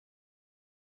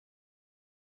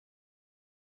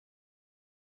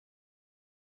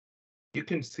you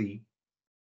can see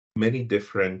many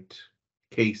different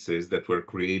cases that were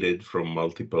created from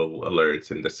multiple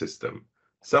alerts in the system.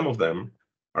 Some of them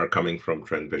are coming from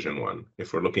Trend Vision 1.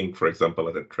 If we're looking, for example,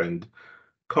 at a trend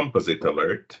composite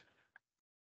alert,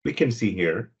 we can see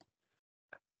here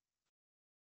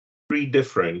 3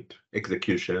 different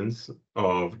executions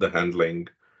of the handling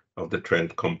of the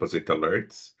trend composite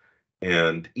alerts,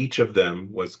 and each of them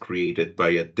was created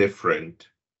by a different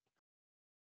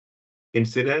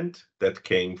incident that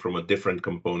came from a different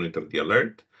component of the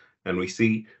alert. And we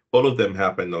see all of them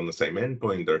happened on the same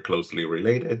endpoint. They're closely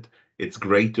related. It's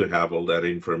great to have all that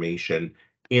information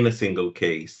in a single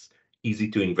case, easy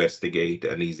to investigate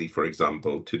and easy, for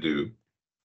example, to do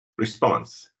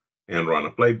response and run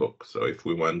a playbook. So if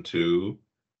we want to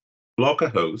block a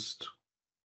host,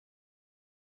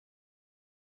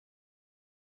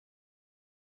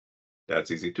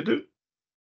 that's easy to do.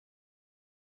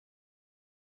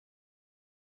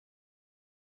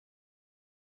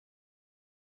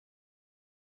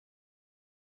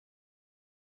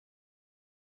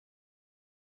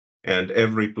 And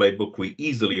every playbook we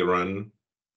easily run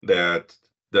that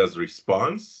does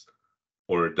response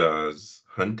or does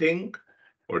hunting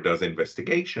or does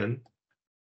investigation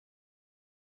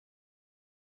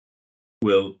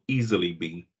will easily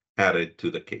be added to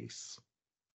the case.